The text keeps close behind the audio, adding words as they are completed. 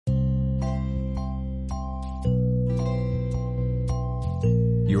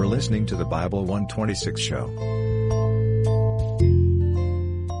listening to the Bible 126 show.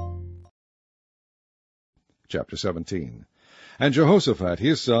 Chapter 17. And Jehoshaphat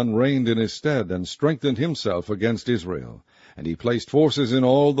his son reigned in his stead, and strengthened himself against Israel. And he placed forces in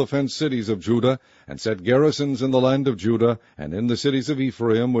all the fenced cities of Judah, and set garrisons in the land of Judah, and in the cities of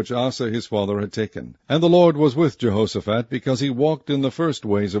Ephraim, which Asa his father had taken. And the Lord was with Jehoshaphat, because he walked in the first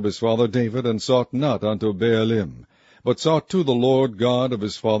ways of his father David, and sought not unto Baalim, but sought to the Lord God of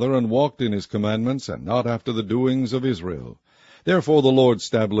his father, and walked in his commandments, and not after the doings of Israel. Therefore the Lord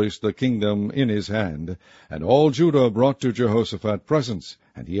established the kingdom in his hand, and all Judah brought to Jehoshaphat presents,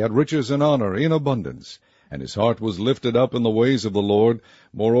 and he had riches and honor in abundance. And his heart was lifted up in the ways of the Lord.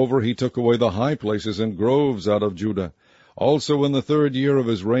 Moreover, he took away the high places and groves out of Judah. Also in the 3rd year of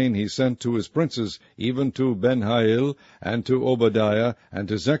his reign he sent to his princes, even to Benhail, and to Obadiah, and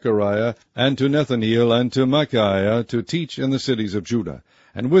to Zechariah, and to Nethaneel, and to Micaiah, to teach in the cities of Judah.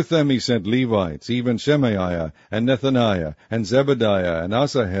 And with them he sent Levites, even Shemaiah, and Nethaniah, and Zebadiah, and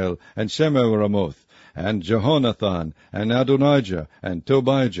Asahel, and Shemiramoth, and Jehonathan, and Adonijah, and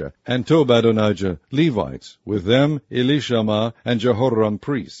Tobijah, and Tobadonijah, Levites, with them Elishama, and Jehoram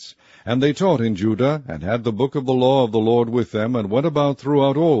priests. And they taught in Judah, and had the book of the law of the Lord with them, and went about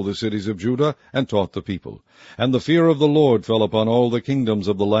throughout all the cities of Judah, and taught the people. And the fear of the Lord fell upon all the kingdoms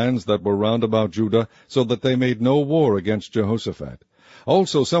of the lands that were round about Judah, so that they made no war against Jehoshaphat.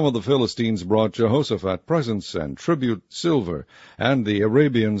 Also some of the Philistines brought Jehoshaphat presents and tribute silver, and the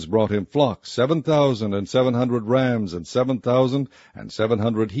Arabians brought him flocks, 7,700 rams, and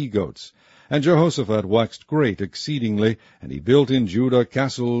 7,700 he-goats. And Jehoshaphat waxed great exceedingly, and he built in Judah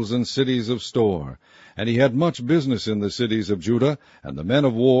castles and cities of store. And he had much business in the cities of Judah, and the men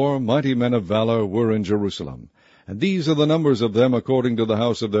of war, mighty men of valor, were in Jerusalem. And these are the numbers of them according to the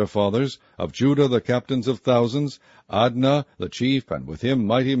house of their fathers: of Judah the captains of thousands, Adnah the chief, and with him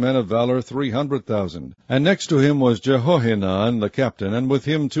mighty men of valor 300,000. And next to him was Jehohanan the captain, and with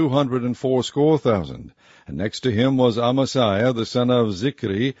him 280,000. And next to him was Amasiah the son of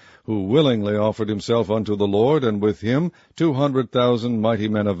Zichri, who willingly offered himself unto the Lord, and with him 200,000 mighty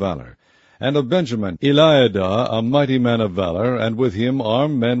men of valor. And of Benjamin, Eliada, a mighty man of valor, and with him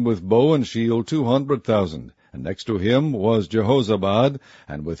armed men with bow and shield 200,000. And next to him was Jehozabad,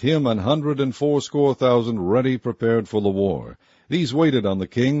 and with him 180,000 ready prepared for the war. These waited on the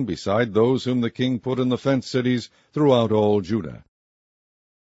king, beside those whom the king put in the fenced cities throughout all Judah.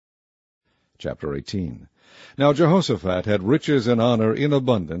 Chapter 18. Now Jehoshaphat had riches and honor in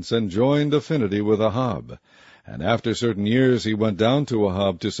abundance, and joined affinity with Ahab. And after certain years he went down to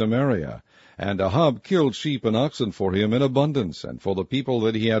Ahab to Samaria. And Ahab killed sheep and oxen for him in abundance, and for the people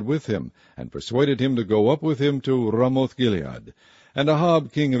that he had with him, and persuaded him to go up with him to Ramoth-Gilead. And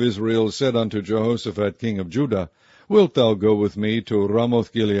Ahab king of Israel said unto Jehoshaphat king of Judah, Wilt thou go with me to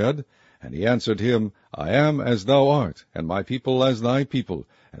Ramoth-Gilead? And he answered him, I am as thou art, and my people as thy people,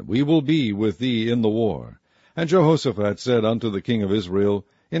 and we will be with thee in the war. And Jehoshaphat said unto the king of Israel,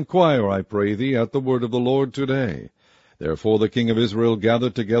 Inquire, I pray thee, at the word of the Lord today. Therefore the king of Israel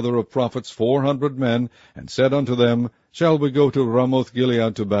gathered together of prophets 400 men, and said unto them, Shall we go to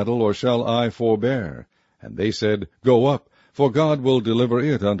Ramoth-Gilead to battle, or shall I forbear? And they said, Go up, for God will deliver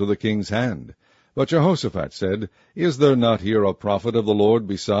it unto the king's hand. But Jehoshaphat said, Is there not here a prophet of the Lord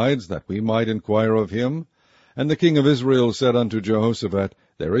besides, that we might inquire of him? And the king of Israel said unto Jehoshaphat,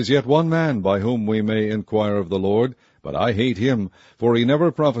 There is yet one man by whom we may inquire of the Lord, but I hate him, for he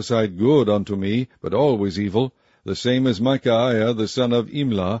never prophesied good unto me, but always evil. The same is Micaiah the son of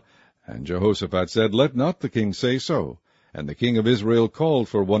Imlah. And Jehoshaphat said, Let not the king say so. And the king of Israel called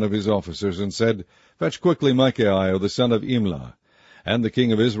for one of his officers, and said, Fetch quickly Micaiah the son of Imlah. And the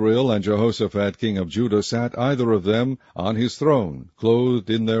king of Israel and Jehoshaphat king of Judah sat either of them on his throne,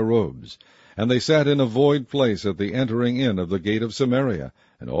 clothed in their robes. And they sat in a void place at the entering in of the gate of Samaria,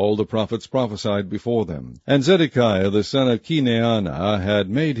 and all the prophets prophesied before them. And Zedekiah the son of Kenaanah had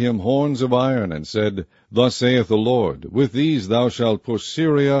made him horns of iron, and said, Thus saith the Lord, With these thou shalt push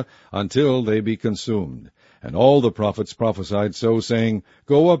Syria until they be consumed. And all the prophets prophesied so, saying,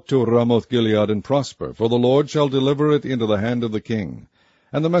 Go up to Ramoth-Gilead and prosper, for the Lord shall deliver it into the hand of the king.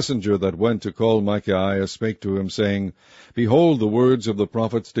 And the messenger that went to call Micaiah spake to him, saying, Behold, the words of the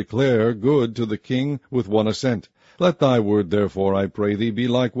prophets declare good to the king with one assent. Let thy word therefore, I pray thee, be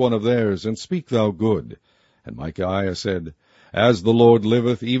like one of theirs, and speak thou good. And Micaiah said, As the Lord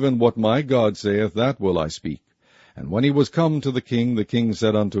liveth, even what my God saith, that will I speak. And when he was come to the king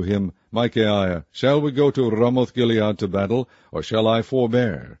said unto him, Micaiah, shall we go to Ramoth-Gilead to battle, or shall I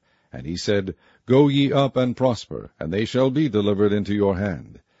forbear? And he said, Go ye up and prosper, and they shall be delivered into your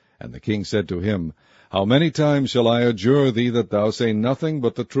hand. And the king said to him, How many times shall I adjure thee that thou say nothing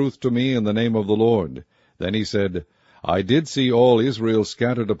but the truth to me in the name of the Lord? Then he said, I did see all Israel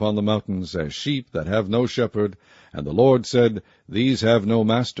scattered upon the mountains, as sheep that have no shepherd. And the Lord said, These have no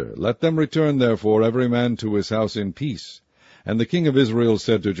master. Let them return therefore every man to his house in peace. And the king of Israel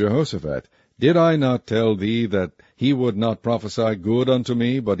said to Jehoshaphat, Did I not tell thee that he would not prophesy good unto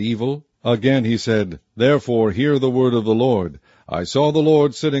me, but evil? Again he said, Therefore hear the word of the Lord. I saw the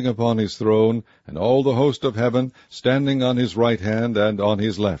Lord sitting upon his throne, and all the host of heaven standing on his right hand and on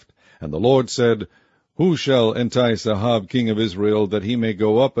his left. And the Lord said, Who shall entice Ahab king of Israel, that he may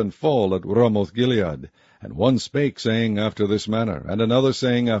go up and fall at Ramoth-Gilead? And one spake, saying after this manner, and another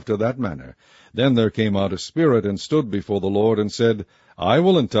saying after that manner. Then there came out a spirit, and stood before the Lord, and said, I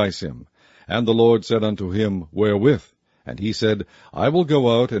will entice him. And the Lord said unto him, Wherewith? And he said, I will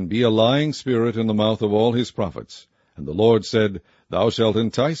go out and be a lying spirit in the mouth of all his prophets. And the Lord said, Thou shalt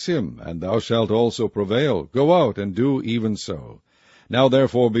entice him, and thou shalt also prevail. Go out and do even so. Now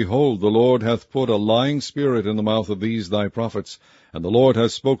therefore, behold, the Lord hath put a lying spirit in the mouth of these thy prophets, and the Lord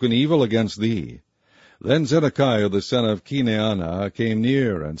hath spoken evil against thee. Then Zedekiah the son of Kenaanah came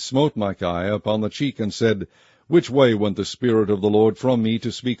near, and smote Micaiah upon the cheek, and said, Which way went the Spirit of the Lord from me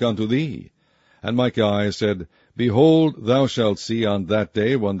to speak unto thee? And Micaiah said, Behold, thou shalt see on that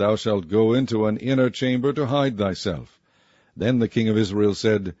day, when thou shalt go into an inner chamber to hide thyself. Then the king of Israel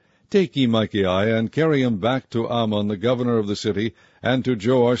said, Take ye Micaiah, and carry him back to Amon the governor of the city, and to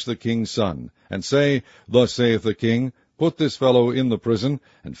Joash the king's son, and say, Thus saith the king, Put this fellow in the prison,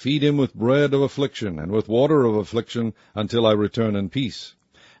 and feed him with bread of affliction, and with water of affliction, until I return in peace.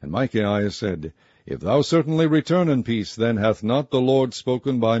 And Micaiah said, If thou certainly return in peace, then hath not the Lord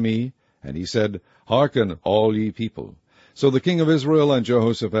spoken by me? And he said, Hearken, all ye people. So the king of Israel and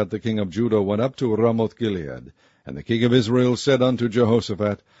Jehoshaphat the king of Judah went up to Ramoth-Gilead. And the king of Israel said unto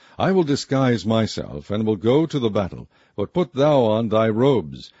Jehoshaphat, I will disguise myself, and will go to the battle, but put thou on thy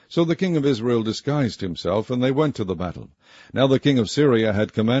robes. So the king of Israel disguised himself, and they went to the battle. Now the king of Syria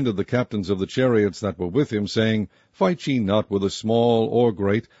had commanded the captains of the chariots that were with him, saying, Fight ye not with the small or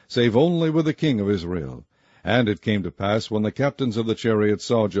great, save only with the king of Israel. And it came to pass, when the captains of the chariots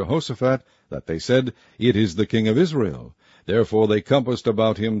saw Jehoshaphat, that they said, It is the king of Israel. Therefore they compassed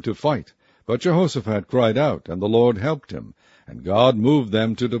about him to fight. But Jehoshaphat cried out, and the Lord helped him, and God moved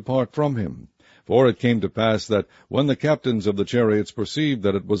them to depart from him. For it came to pass that, when the captains of the chariots perceived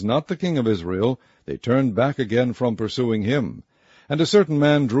that it was not the king of Israel, they turned back again from pursuing him. And a certain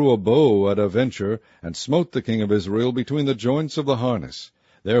man drew a bow at a venture, and smote the king of Israel between the joints of the harness.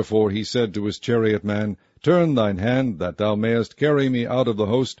 Therefore he said to his chariot man, Turn thine hand, that thou mayest carry me out of the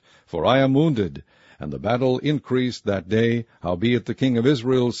host, for I am wounded. And the battle increased that day, howbeit the king of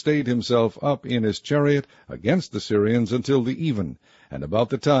Israel stayed himself up in his chariot against the Syrians until the even, and about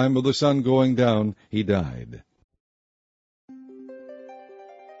the time of the sun going down he died.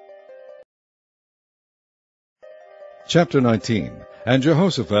 Chapter 19. And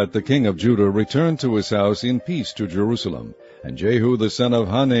Jehoshaphat the king of Judah returned to his house in peace to Jerusalem. And Jehu the son of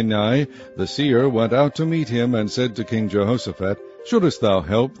Hanani the seer went out to meet him, and said to King Jehoshaphat, Shouldest thou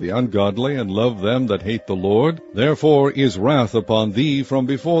help the ungodly, and love them that hate the Lord? Therefore is wrath upon thee from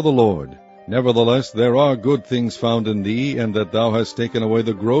before the Lord. Nevertheless there are good things found in thee, and that thou hast taken away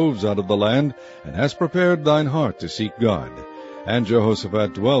the groves out of the land, and hast prepared thine heart to seek God. And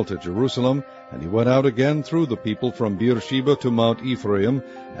Jehoshaphat dwelt at Jerusalem, and he went out again through the people from Beersheba to Mount Ephraim,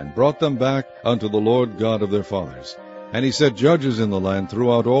 and brought them back unto the Lord God of their fathers. And he set judges in the land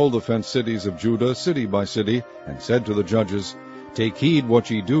throughout all the fenced cities of Judah, city by city, and said to the judges, Take heed what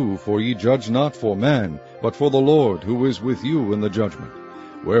ye do, for ye judge not for man, but for the Lord, who is with you in the judgment.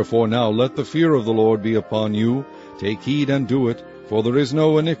 Wherefore now let the fear of the Lord be upon you. Take heed and do it, for there is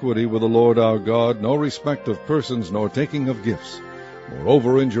no iniquity with the Lord our God, no respect of persons, nor taking of gifts.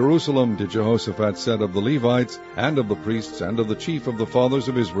 Moreover, in Jerusalem did Jehoshaphat set of the Levites, and of the priests, and of the chief of the fathers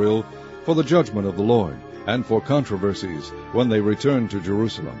of Israel, for the judgment of the Lord, and for controversies, when they returned to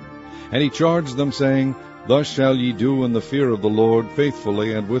Jerusalem. And he charged them, saying, Thus shall ye do in the fear of the Lord,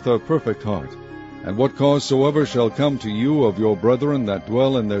 faithfully and with a perfect heart. And what cause soever shall come to you of your brethren that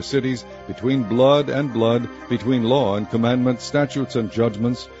dwell in their cities, between blood and blood, between law and commandment, statutes and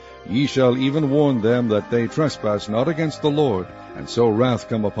judgments, ye shall even warn them that they trespass not against the Lord, and so wrath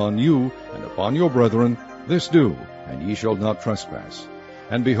come upon you and upon your brethren, this do, and ye shall not trespass.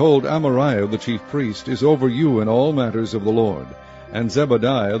 And behold, Amariah the chief priest is over you in all matters of the Lord, and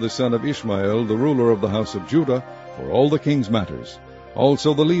Zebadiah the son of Ishmael, the ruler of the house of Judah, for all the king's matters.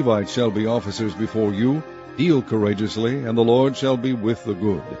 Also the Levites shall be officers before you. Deal courageously, and the Lord shall be with the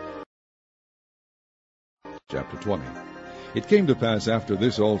good. Chapter 20. It came to pass after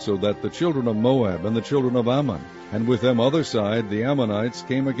this also that the children of Moab and the children of Ammon, and with them other side the Ammonites,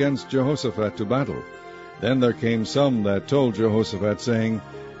 came against Jehoshaphat to battle. Then there came some that told Jehoshaphat, saying,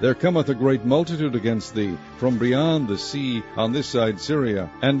 There cometh a great multitude against thee from beyond the sea on this side Syria,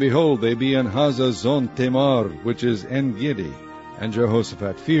 and behold, they be in Hazazon Tamar, which is En-gedi. And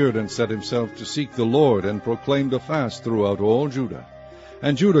Jehoshaphat feared, and set himself to seek the Lord, and proclaimed a fast throughout all Judah.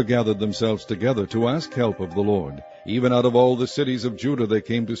 And Judah gathered themselves together to ask help of the Lord. Even out of all the cities of Judah they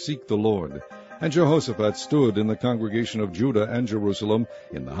came to seek the Lord. And Jehoshaphat stood in the congregation of Judah and Jerusalem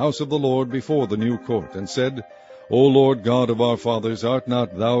in the house of the Lord before the new court, and said, O Lord God of our fathers, art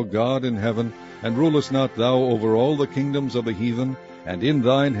not thou God in heaven, and rulest not thou over all the kingdoms of the heathen? And in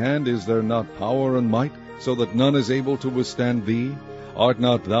thine hand is there not power and might, so that none is able to withstand thee? Art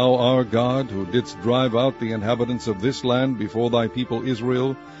not thou our God, who didst drive out the inhabitants of this land before thy people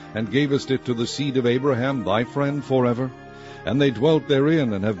Israel, and gavest it to the seed of Abraham thy friend forever? And they dwelt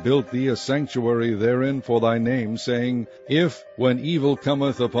therein, and have built thee a sanctuary therein for thy name, saying, If, when evil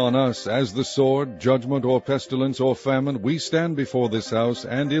cometh upon us, as the sword, judgment, or pestilence, or famine, we stand before this house,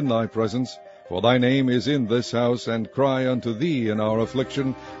 and in thy presence, for thy name is in this house, and cry unto thee in our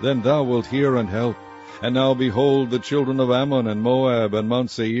affliction, then thou wilt hear and help. And now behold, the children of Ammon and Moab and Mount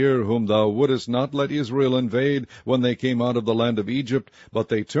Seir, whom thou wouldest not let Israel invade when they came out of the land of Egypt, but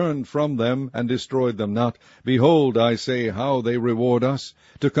they turned from them and destroyed them not. Behold, I say, how they reward us,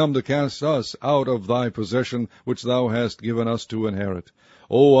 to come to cast us out of thy possession, which thou hast given us to inherit.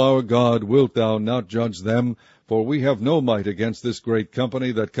 O our God, wilt thou not judge them? For we have no might against this great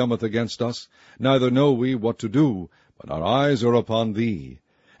company that cometh against us, neither know we what to do, but our eyes are upon thee.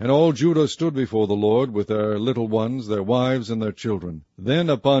 And all Judah stood before the Lord, with their little ones, their wives, and their children. Then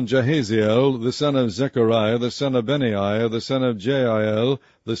upon Jahaziel, the son of Zechariah, the son of Benaiah, the son of Jael,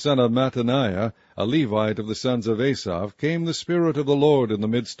 the son of Mattaniah, a Levite of the sons of Asaph, came the Spirit of the Lord in the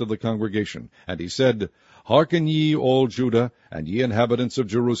midst of the congregation. And he said, Hearken ye, all Judah, and ye inhabitants of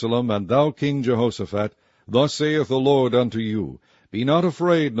Jerusalem, and thou King Jehoshaphat, Thus saith the Lord unto you, Be not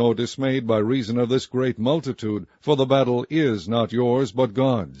afraid nor dismayed by reason of this great multitude, for the battle is not yours, but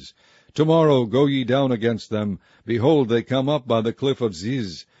God's. Tomorrow go ye down against them. Behold, they come up by the cliff of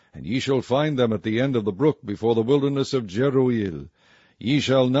Ziz, and ye shall find them at the end of the brook before the wilderness of Jeruel. Ye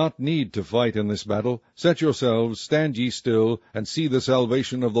shall not need to fight in this battle. Set yourselves, stand ye still, and see the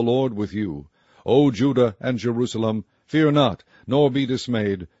salvation of the Lord with you. O Judah and Jerusalem, fear not, nor be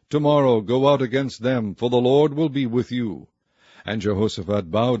dismayed. Tomorrow go out against them, for the Lord will be with you. And Jehoshaphat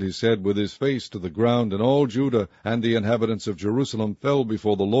bowed his head with his face to the ground, and all Judah and the inhabitants of Jerusalem fell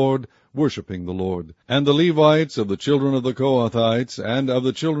before the Lord, worshipping the Lord. And the Levites of the children of the Kohathites and of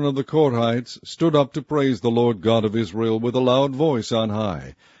the children of the Korhites stood up to praise the Lord God of Israel with a loud voice on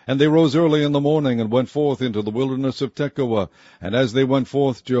high. And they rose early in the morning, and went forth into the wilderness of Tekoa. And as they went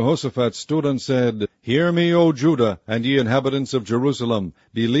forth, Jehoshaphat stood and said, Hear me, O Judah, and ye inhabitants of Jerusalem.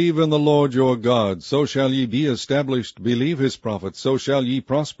 Believe in the Lord your God, so shall ye be established. Believe his prophets, so shall ye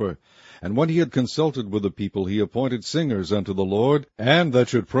prosper. And when he had consulted with the people, he appointed singers unto the Lord, and that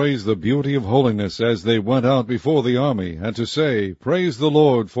should praise the beauty of holiness as they went out before the army, and to say, Praise the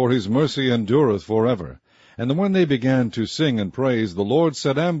Lord, for his mercy endureth forever. And when they began to sing and praise, the Lord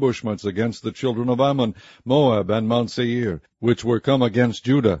set ambushments against the children of Ammon, Moab, and Mount Seir, which were come against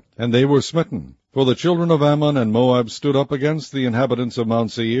Judah, and they were smitten. For the children of Ammon and Moab stood up against the inhabitants of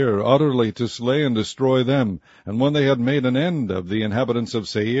Mount Seir, utterly to slay and destroy them. And when they had made an end of the inhabitants of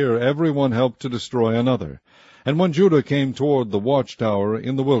Seir, every one helped to destroy another. And when Judah came toward the watchtower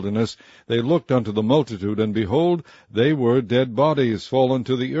in the wilderness, they looked unto the multitude, and behold, they were dead bodies fallen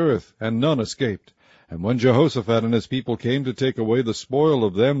to the earth, and none escaped. And when Jehoshaphat and his people came to take away the spoil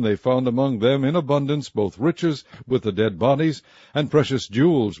of them, they found among them in abundance both riches with the dead bodies, and precious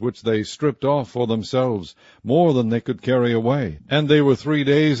jewels, which they stripped off for themselves, more than they could carry away. And they were 3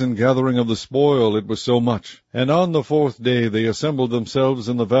 days in gathering of the spoil, it was so much. And on the 4th day they assembled themselves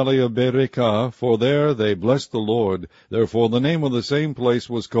in the valley of Berekah, for there they blessed the Lord. Therefore the name of the same place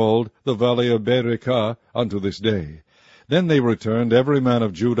was called the valley of Berekah unto this day. Then they returned, every man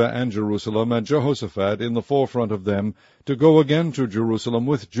of Judah and Jerusalem, and Jehoshaphat in the forefront of them, to go again to Jerusalem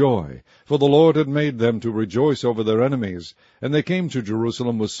with joy, for the Lord had made them to rejoice over their enemies. And they came to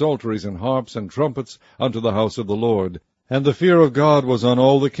Jerusalem with psalteries and harps and trumpets unto the house of the Lord. And the fear of God was on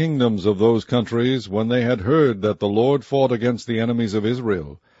all the kingdoms of those countries, when they had heard that the Lord fought against the enemies of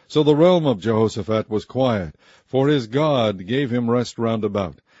Israel. So the realm of Jehoshaphat was quiet, for his God gave him rest round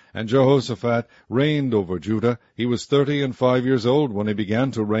about. And Jehoshaphat reigned over Judah. He was 35 years old when he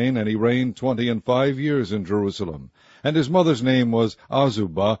began to reign, and he reigned 25 years in Jerusalem. And his mother's name was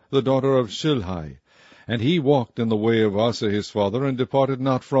Azubah, the daughter of Shilhi. And he walked in the way of Asa his father, and departed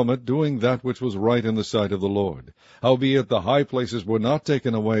not from it, doing that which was right in the sight of the Lord. Howbeit the high places were not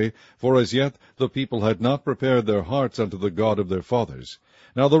taken away, for as yet the people had not prepared their hearts unto the God of their fathers.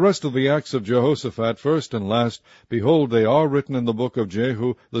 Now the rest of the acts of Jehoshaphat, first and last, behold, they are written in the book of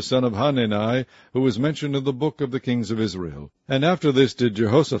Jehu the son of Hanani, who is mentioned in the book of the kings of Israel. And after this did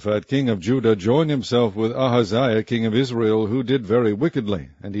Jehoshaphat king of Judah join himself with Ahaziah king of Israel, who did very wickedly,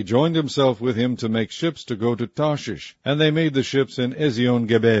 and he joined himself with him to make ships to go to Tarshish, and they made the ships in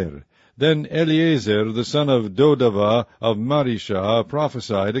Ezion-Geber. Then Eliezer the son of Dodavah of Marishah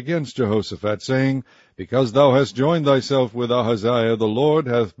prophesied against Jehoshaphat, saying, Because thou hast joined thyself with Ahaziah, the Lord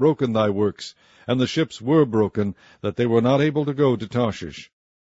hath broken thy works. And the ships were broken, that they were not able to go to Tarshish.